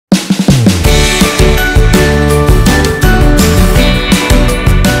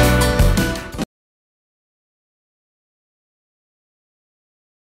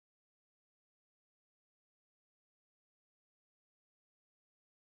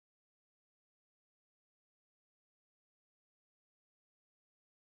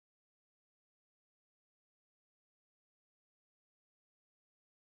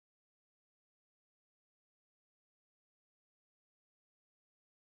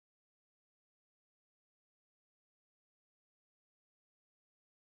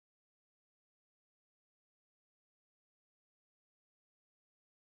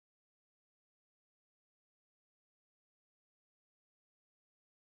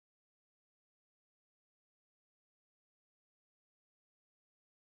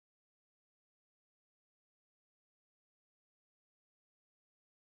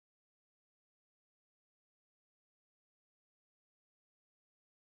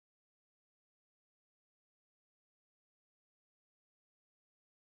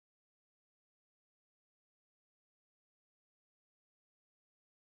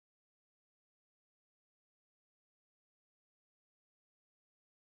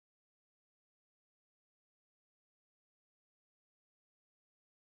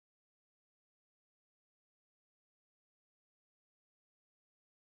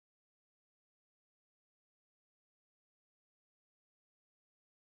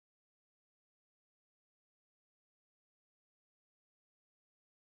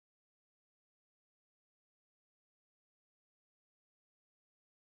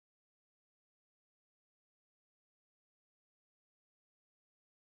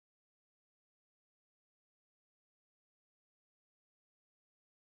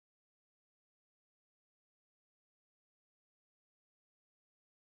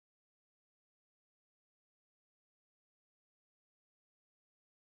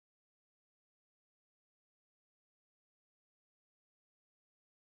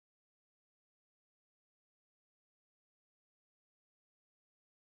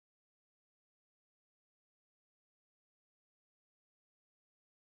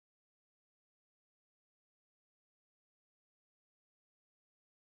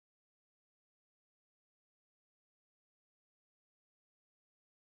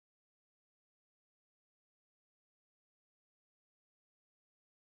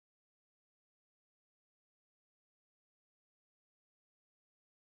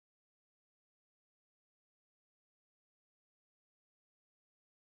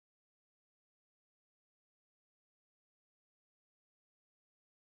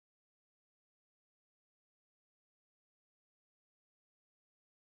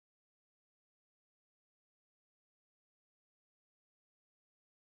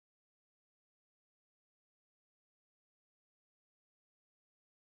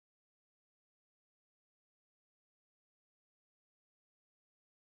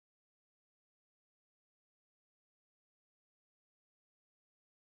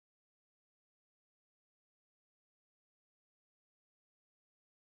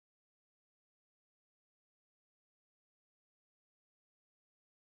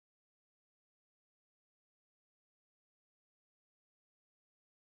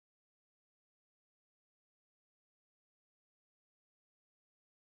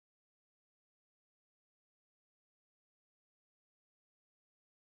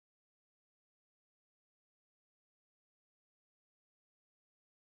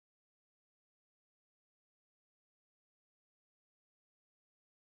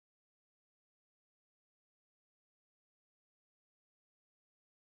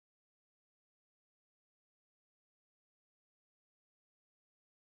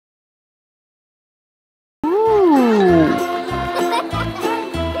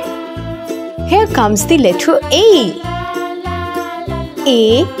Here comes the letter A.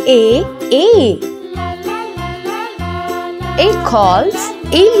 A. It calls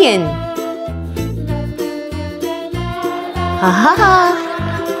alien. Ha ha ha.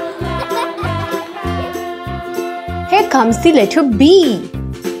 Here comes the letter B.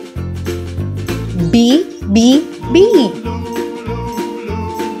 B.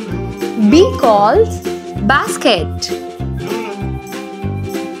 B calls basket.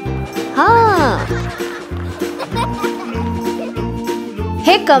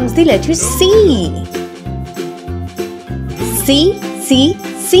 Here comes the letter C. C.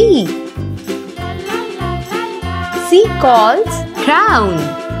 C calls crown.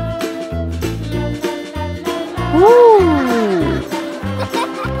 Ooh.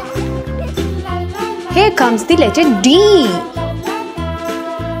 Here comes the letter D.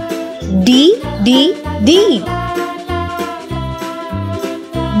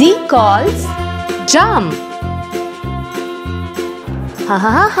 D calls jump. Ha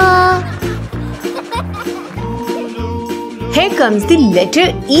ha ha. Here comes the letter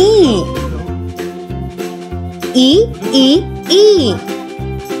E.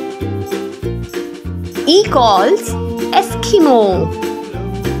 E calls Eskimo.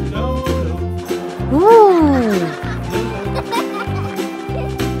 Ooh.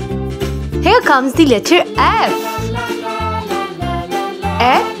 Here comes the letter F.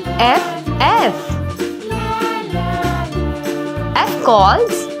 F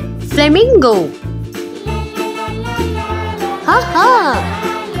calls flamingo. Ha ha.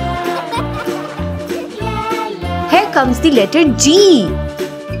 Here comes the letter G.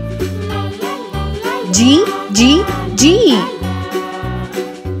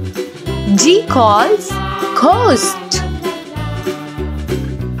 G calls ghost.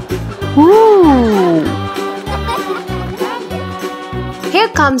 Ooh. Here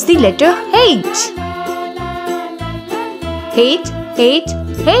comes the letter H.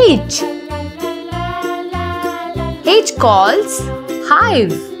 H calls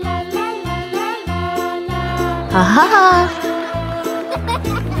hive. Ha ha ha.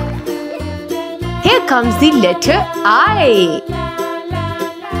 Here comes the letter I.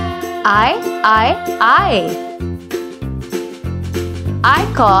 I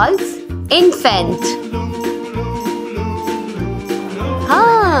calls infant.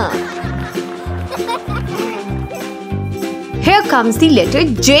 Here comes the letter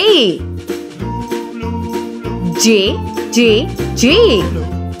J.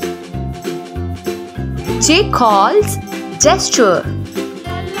 J calls gesture.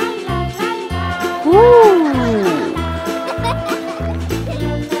 Ooh.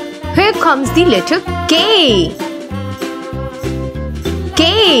 Here comes the letter K.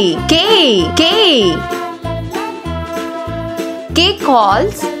 K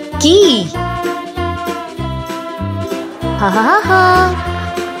calls key. Ha ha ha.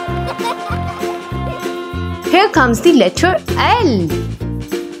 Here comes the letter L.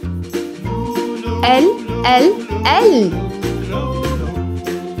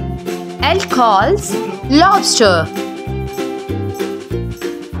 L calls lobster.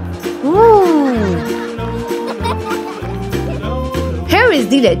 Ooh. Here is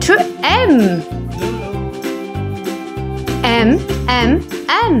the letter M. M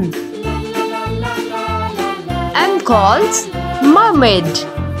calls mermaid.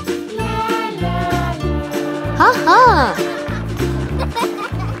 Ha ha.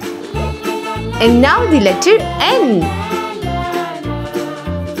 And now the letter N.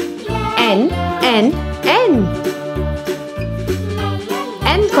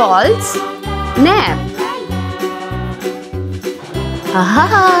 N calls nap. Ha ha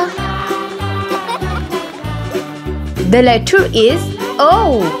ha. The letter is O.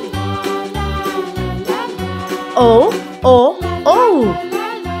 O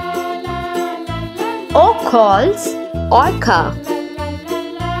calls orca.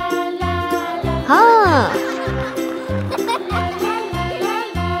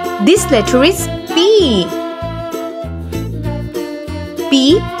 This letter is P.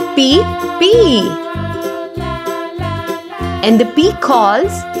 And the P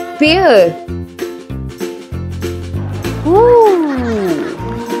calls pear. Ooh.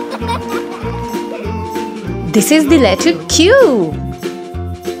 This is the letter Q.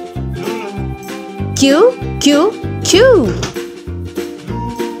 Q.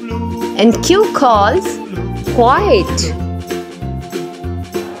 And Q calls quiet.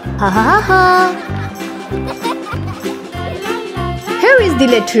 Ha ha ha. Here is the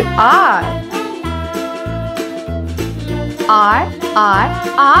letter R. R.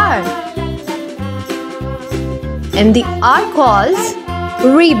 And the R calls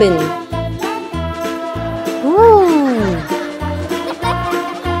ribbon.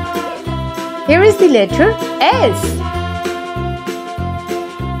 Here is the letter S.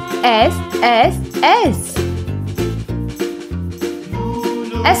 S, S, S.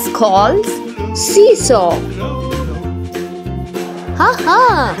 S calls seesaw. Ha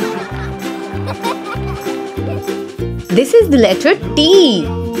ha. This is the letter T.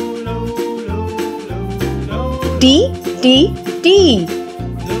 T, T, T.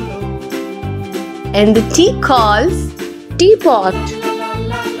 And the T calls teapot.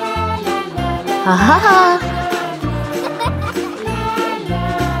 Ha ha ha.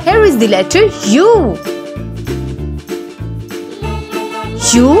 Here is the letter U.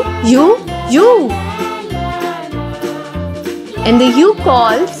 U, U, U. And the U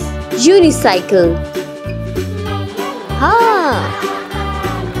calls unicycle. Ha.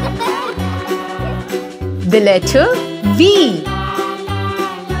 The letter V.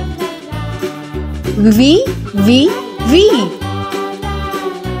 V, V, V.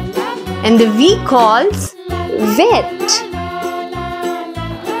 And the V calls vet.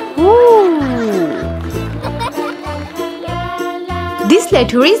 Ooh. This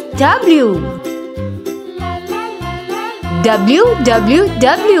letter is W. W, W,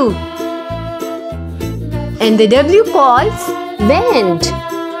 W. And the W calls vent.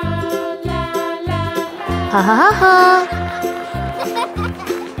 Ha ha ha ha.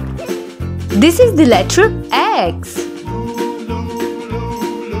 This is the letter X.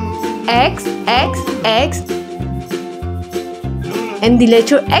 X, X, X. And the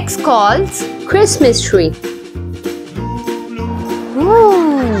letter X calls Christmas tree.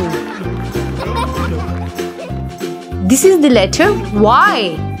 Ooh. This is the letter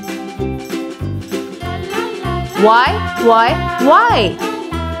Y. Y, Y, Y.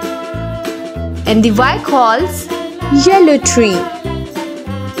 And the Y calls yellow tree.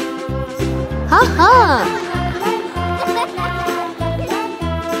 Ha ha.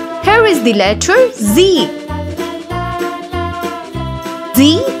 Here is the letter Z. Z,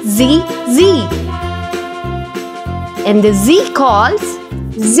 Z, Z. And the Z calls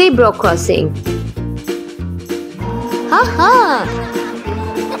zebra crossing. Ha ha.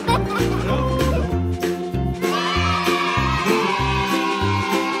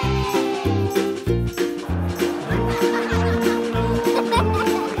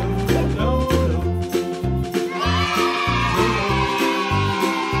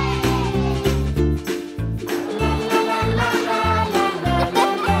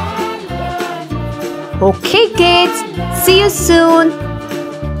 Okay kids, see you soon.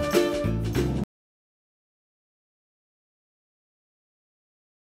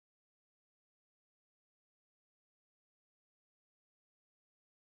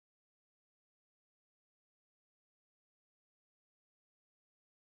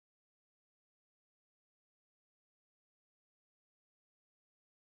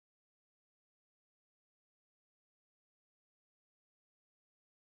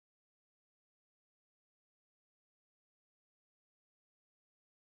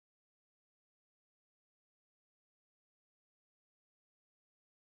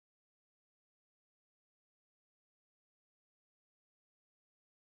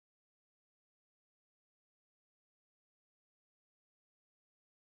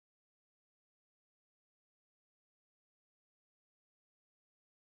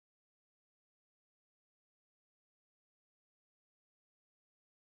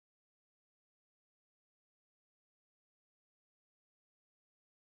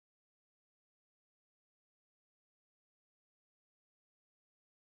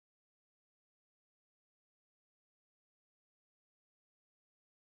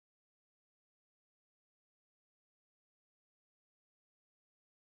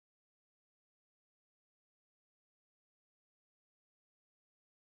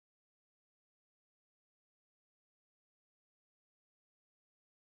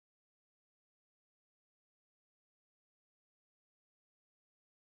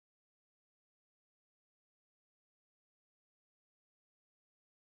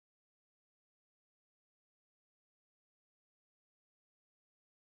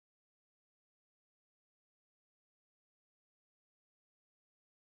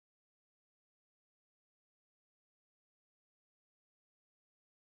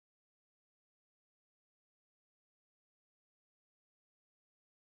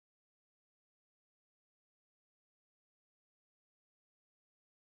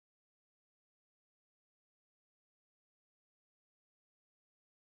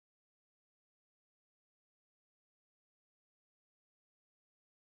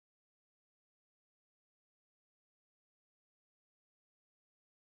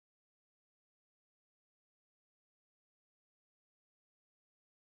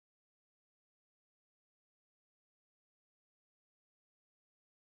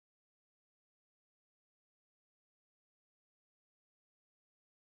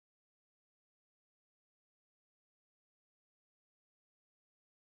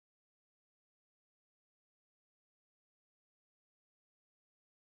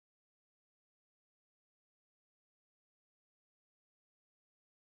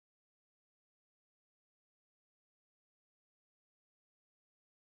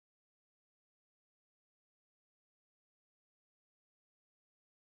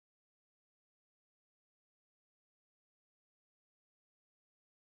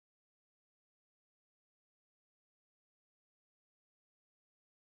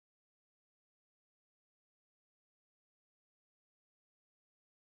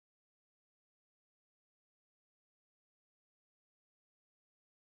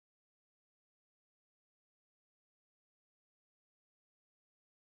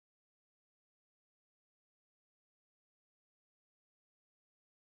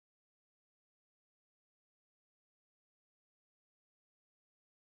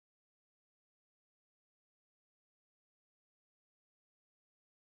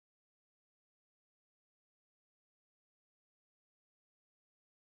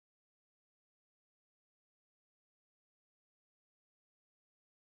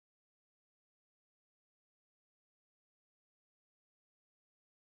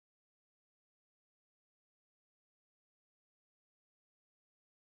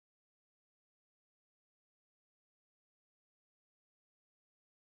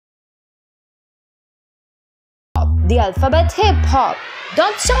 the alphabet hip hop.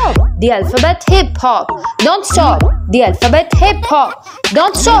 Don't stop the alphabet hip hop. Don't stop the alphabet hip hop.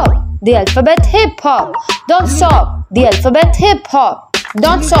 Don't stop the alphabet hip hop. Don't stop the alphabet hip hop.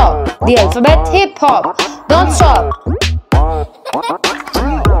 Don't stop the alphabet hip hop. Don't stop.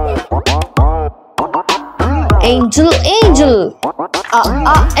 Angel, angel,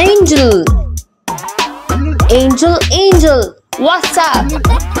 angel. Angel, angel, what's up?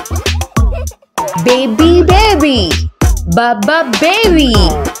 Baby, baby, baba, baby.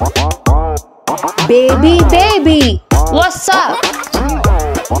 Baby, baby, what's up?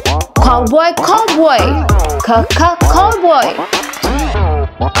 Cowboy, cowboy, cowboy.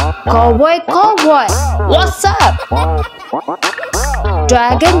 Cowboy, cowboy, what's up?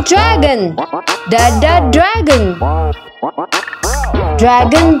 Dragon, dragon, dragon.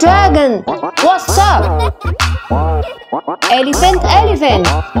 Dragon, dragon, what's up? Elephant, elephant,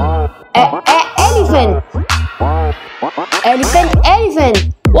 elephant. Elephant, elephant,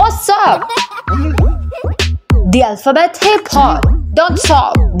 what's up? The alphabet hip hop. Don't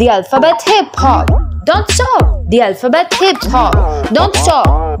stop the alphabet hip hop. Don't stop the alphabet hip hop. Don't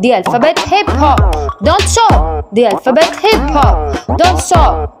stop the alphabet hip hop. Don't stop the alphabet hip hop. Don't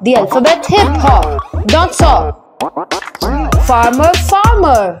stop the alphabet hip hop. Don't stop. Farmer,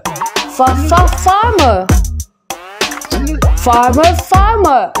 farmer, farmer. Farmer,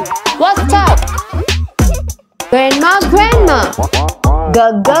 farmer, what's up? Grandma, grandma,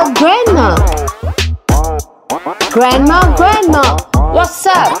 grandma. Grandma, grandma, what's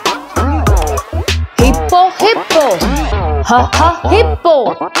up? Hippo, hippo,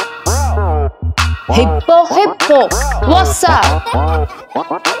 hippo. Hippo, hippo, what's up?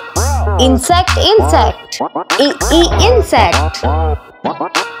 Insect, insect, insect.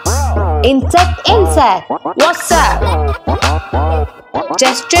 Insect, insect, what's up?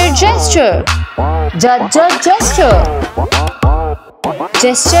 Gesture, gesture, gesture.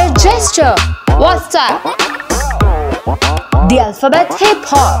 Gesture, gesture, what's up? The alphabet hip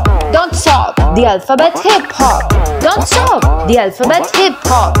hop. Don't stop the alphabet hip hop. Don't stop the alphabet hip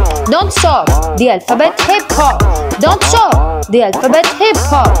hop. Don't stop the alphabet hip hop. Don't stop the alphabet hip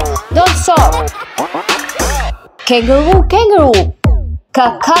hop. Don't stop. Kangaroo, kangaroo,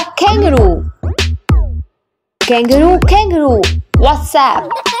 kangaroo. Kangaroo, kangaroo, what's up?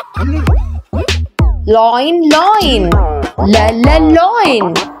 Loin, loin,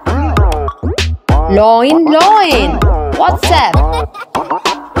 loin. Loin, loin, what's up?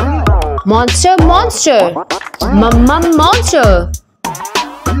 Monster, monster, monster.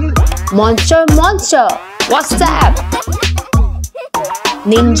 Monster, monster, what's up?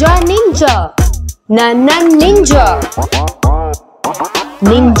 Ninja, ninja, ninja.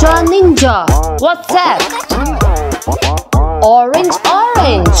 Ninja, ninja, what's up? Orange,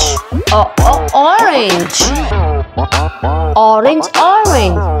 orange, orange. Orange,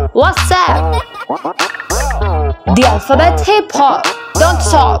 orange, what's up? The alphabet hip hop. Don't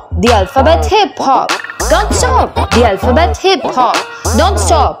stop the alphabet hip hop. Don't stop the alphabet hip hop. Don't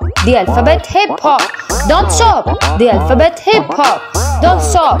stop the alphabet hip hop. Don't stop the alphabet hip hop. Don't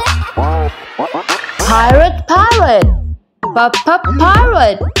stop. Pirate, pirate,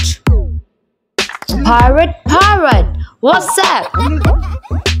 pirate. Pirate, pirate, what's up?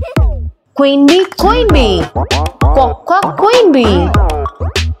 Queen bee, queen bee, quack, queen bee.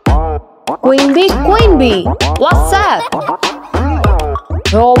 Queen bee, what's up?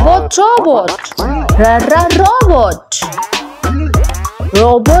 Robot, robot, robot.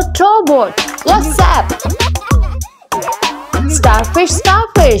 Robot, robot, what's up? Starfish,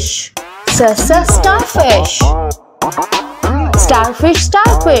 starfish, starfish. Starfish,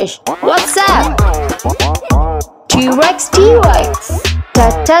 starfish, what's up? T-Rex, T-Rex,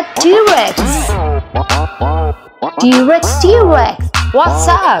 T-Rex. T-Rex, T-Rex, what's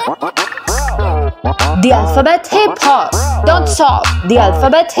up? The alphabet hip hop. Don't stop the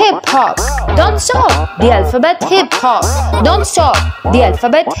alphabet hip hop. Don't stop the alphabet hip hop. Don't stop the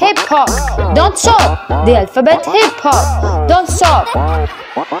alphabet hip hop. Don't stop the alphabet hip hop. Don't stop.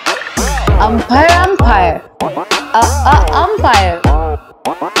 Umpire, umpire, umpire.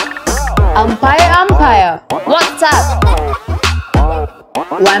 Umpire, umpire, what's up?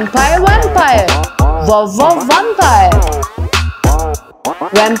 Vampire, vampire, vampire.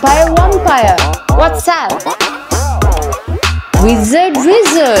 Vampire, vampire, what's up? Wizard,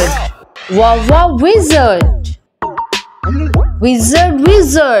 wizard, wizard. Wizard,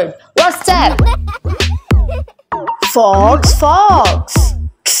 wizard, what's up? Fox, fox,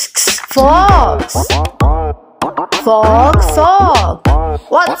 fox. Fox, fox,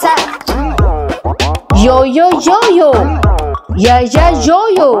 what's up? Yo-yo, yo-yo, yeah,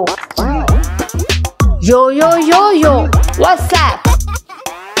 yo-yo. Yo, yo, yo, yo, what's up?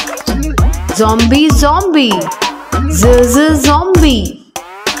 Zombie, zombie, zombie.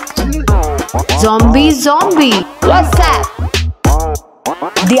 Zombie, zombie, what's up?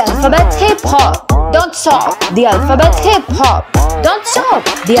 The alphabet hip hop, don't stop. The alphabet hip hop, don't stop.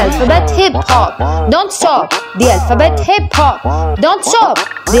 The alphabet hip hop, don't stop. The alphabet hip hop, don't stop.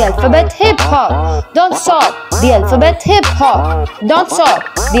 The alphabet hip hop, don't stop. The alphabet hip hop, don't stop.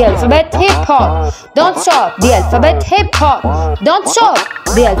 The alphabet hip hop, don't stop. The alphabet hip hop, don't stop.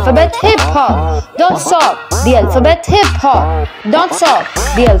 The alphabet hip hop, don't stop. The alphabet hip hop, don't stop.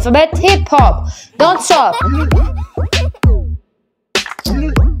 The alphabet hip hop, don't stop.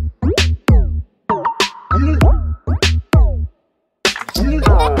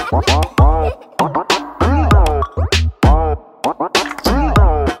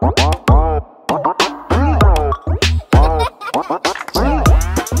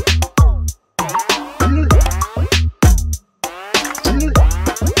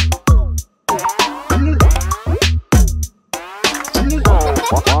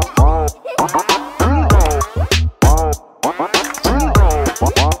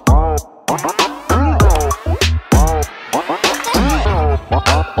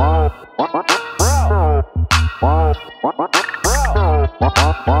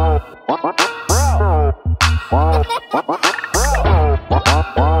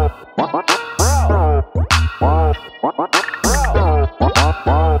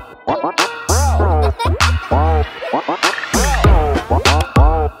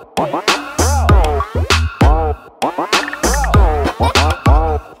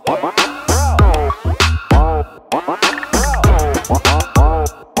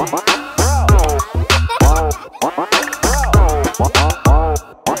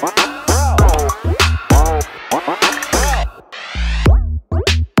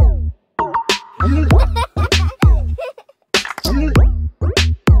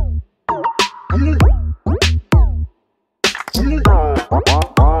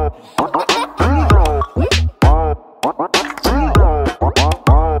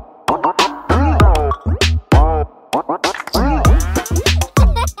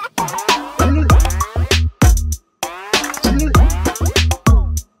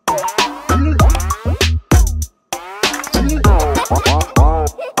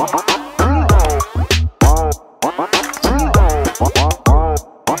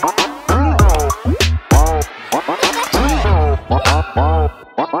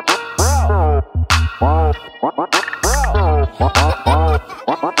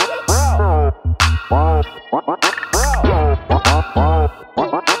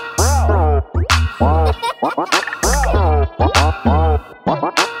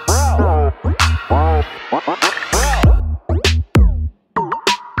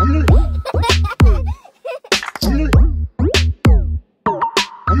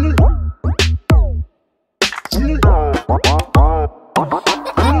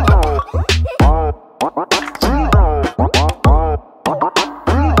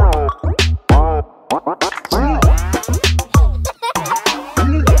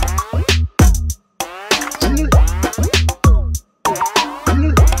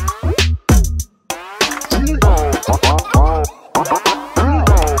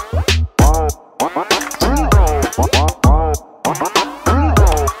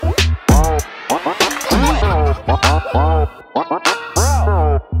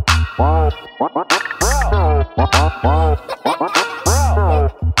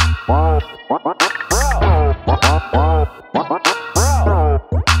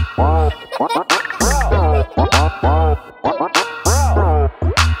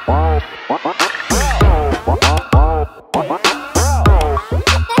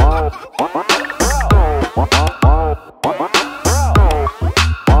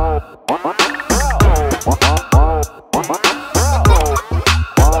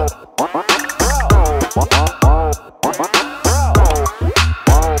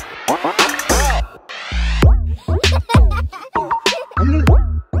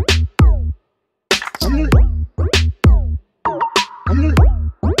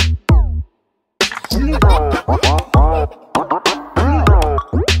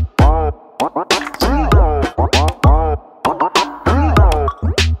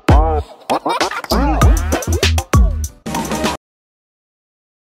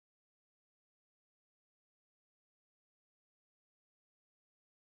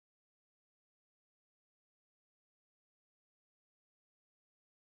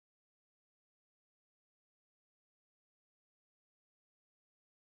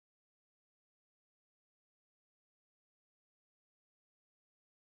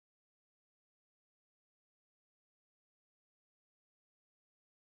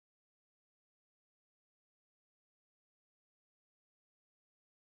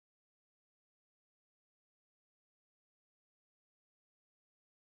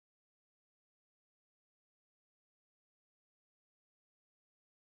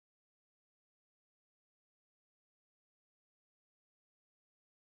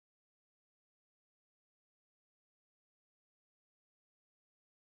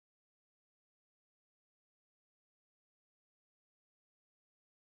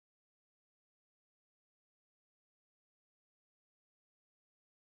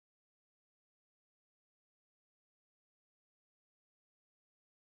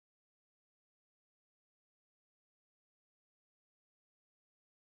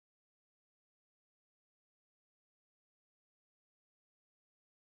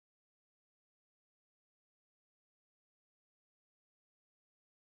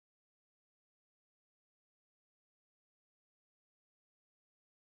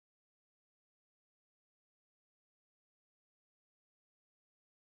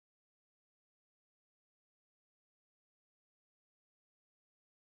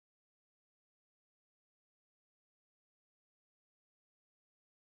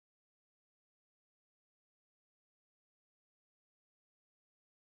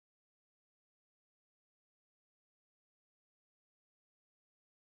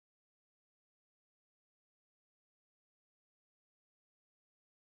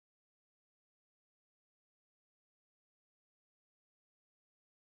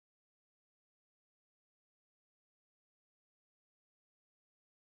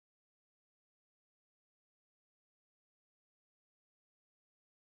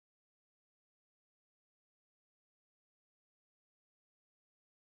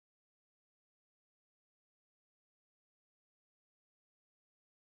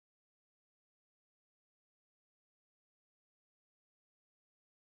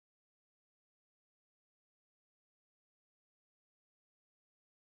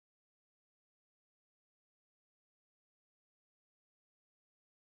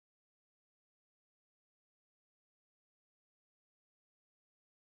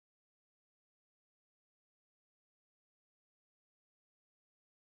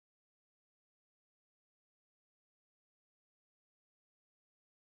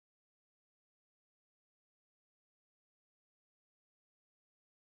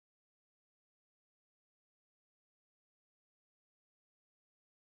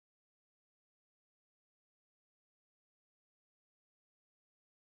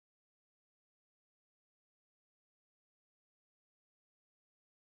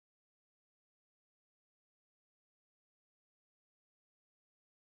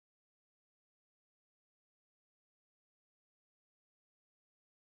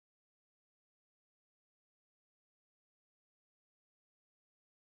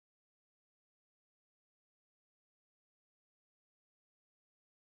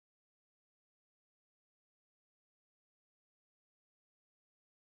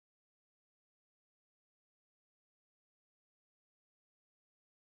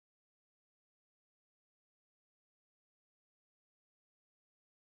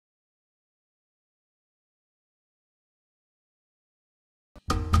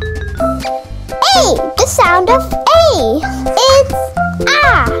 A. The sound of A. It's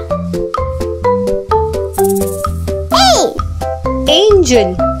A. A.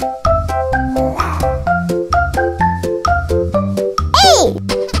 Angel. A.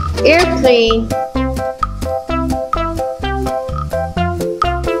 Airplane.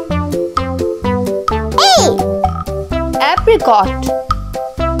 A. Apricot.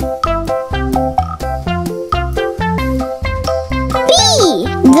 B.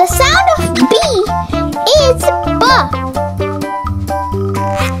 The sound of B is B.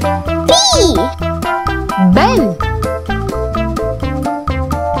 B. Bell.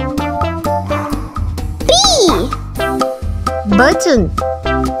 B. Button.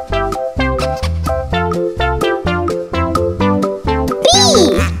 B.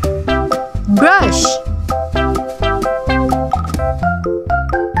 Brush.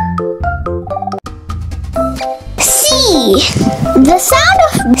 C. The sound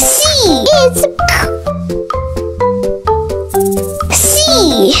of C is K. C.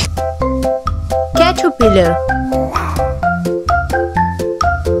 Caterpillar.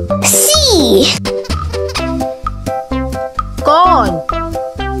 C. Corn.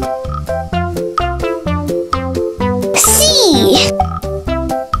 C.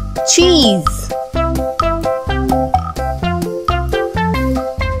 Cheese.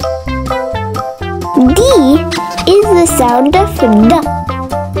 D is the sound of D.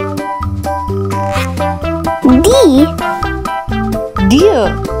 D. Deer.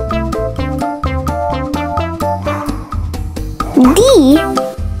 D.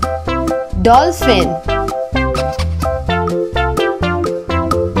 Dolphin.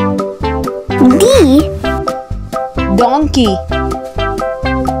 D. Donkey.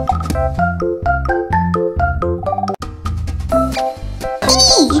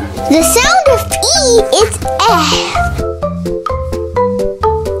 E. The sound of E is E.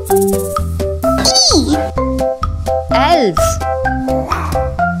 E. Elf.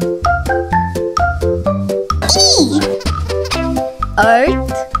 E.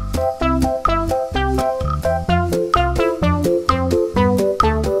 Earth.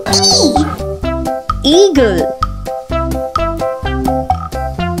 E. Eagle.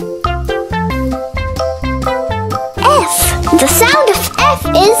 F. The sound of F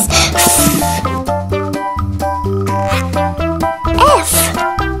is F. F.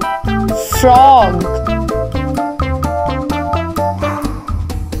 Frog.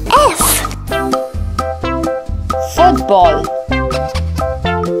 F. Football.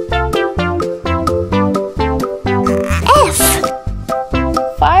 F.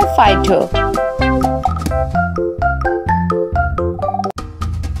 Firefighter.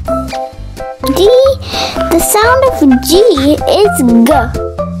 G. The sound of G is G.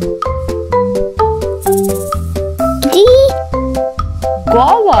 G.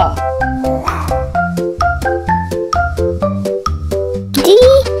 Guava. G.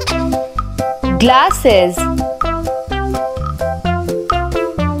 Glasses.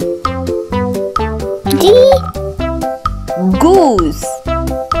 G. Goose.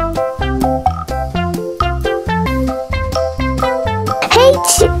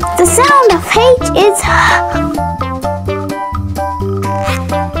 H. The sound of H is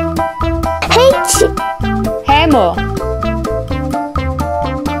H. Hammer.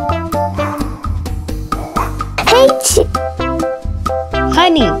 H.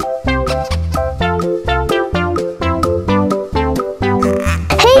 Honey.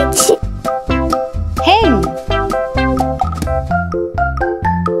 H. Hen.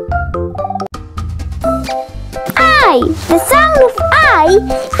 I. The sound of I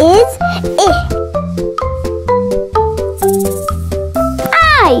is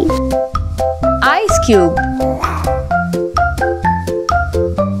I. Ice cube.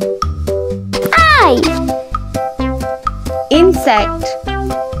 I. Insect.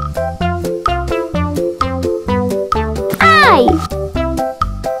 I.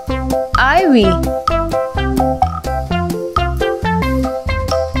 Ivy.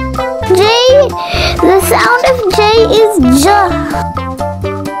 J. The sound of J is J.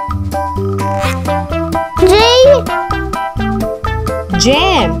 J.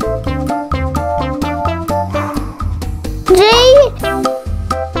 Jam. J.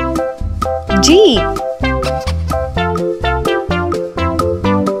 Jeep.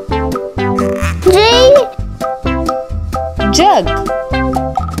 J. Jug.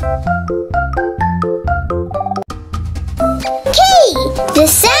 K. The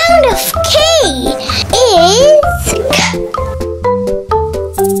sound of K is K.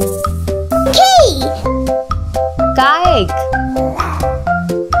 K. Kayak.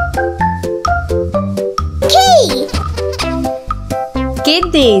 K.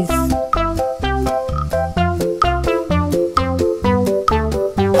 Kidneys.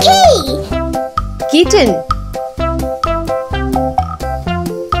 Eaten.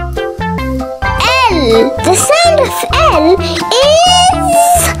 L. The sound of L is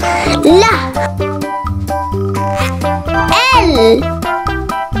la. L.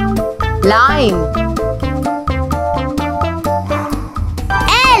 Lime.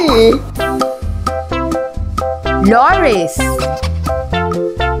 L. Loris.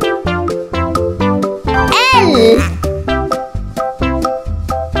 L.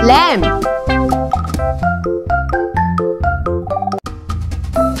 Lamb.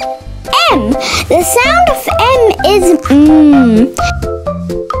 M. The sound of M is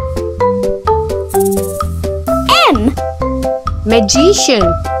M. Magician.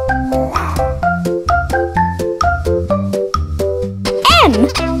 M.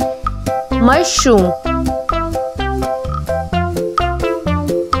 Mushroom.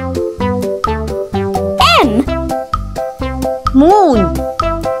 M. Moon.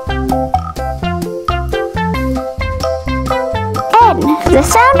 N. The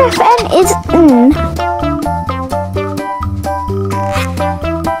sound of N is N.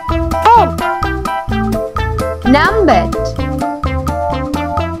 N. Numbat.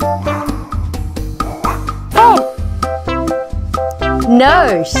 N.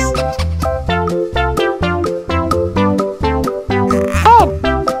 Nurse. N.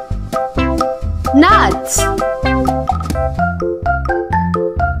 Nuts.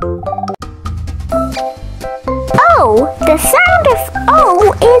 O. The sound of O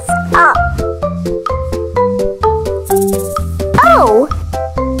is up. O.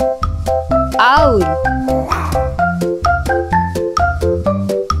 Owl.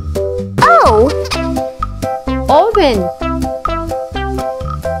 O. Oven.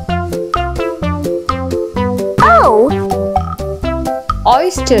 O.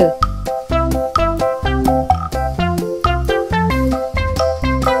 Oyster.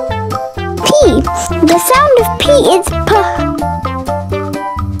 P. The sound of P is P.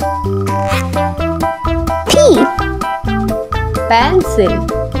 P. Pencil.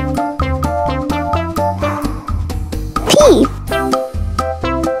 P.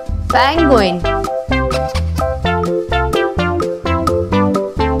 Penguin.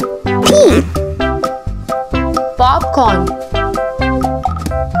 P. Popcorn.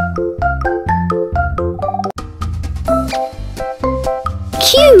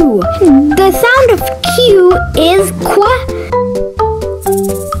 Q. The sound of Q is qua.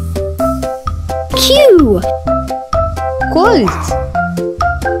 Q. Quilt.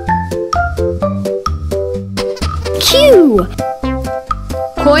 Q.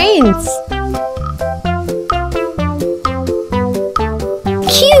 Queens.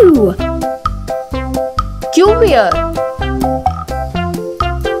 Q. Cuvier.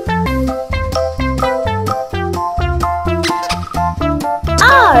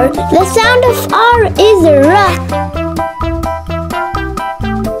 R. The sound of R is R.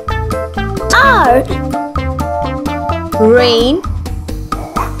 R. Rain.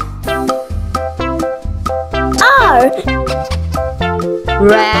 R.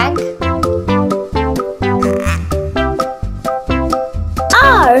 Rag.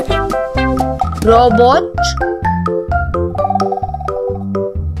 R. Robot.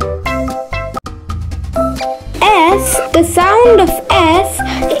 S. The sound of S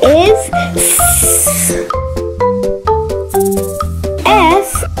is S. S.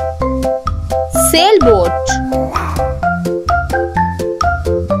 Sailboat.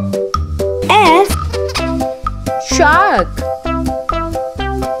 S. Shark.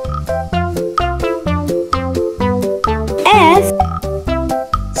 S.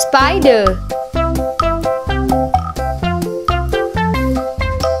 Spider.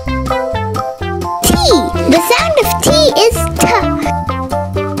 T. The sound of T is T.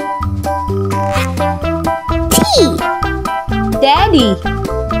 T. Daddy.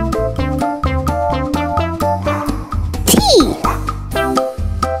 T.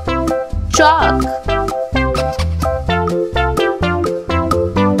 Chalk.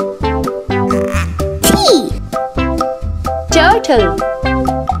 T. Turtle.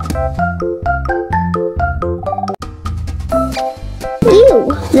 U.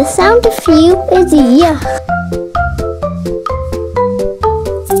 The sound of U is Y.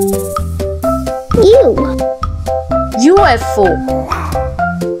 U. UFO.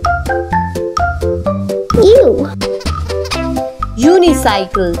 U.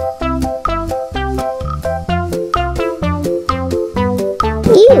 Unicycle.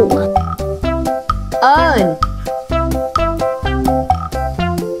 U. Urn.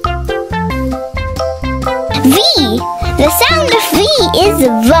 V. The sound of V is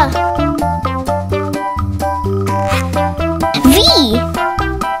V. V.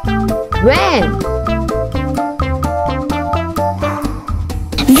 Van.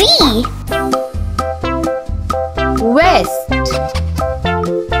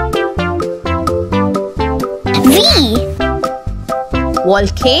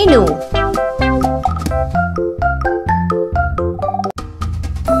 volcano.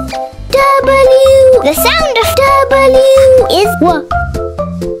 W. The sound of W is W.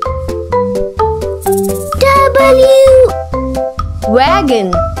 W.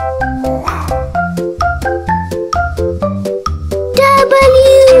 Wagon.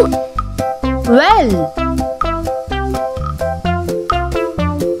 W. Well.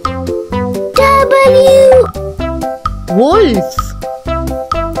 W. Wolf.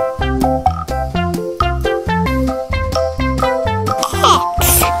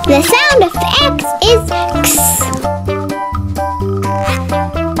 X. The sound of X is X.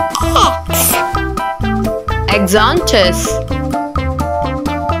 X. Exontus.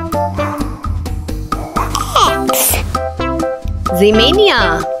 X. Zemania.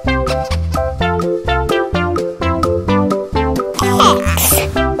 X.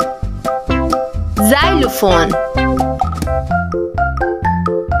 Xylophone.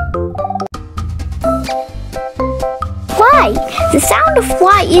 Y. The sound of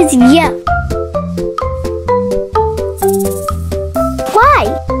Y is Y. Y.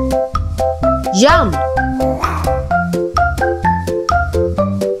 Jump.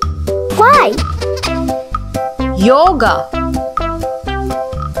 Y. Yoga.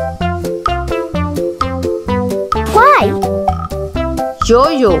 Y.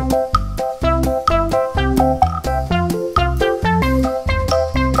 Yo-yo.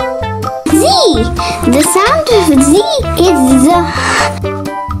 Z. The sound of Z is Z.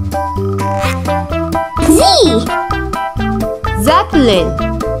 Z. Zeppelin.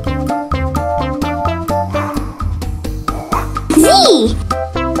 Z.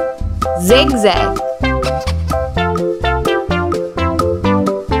 Zigzag.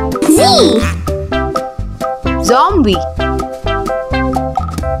 Z. Zombie.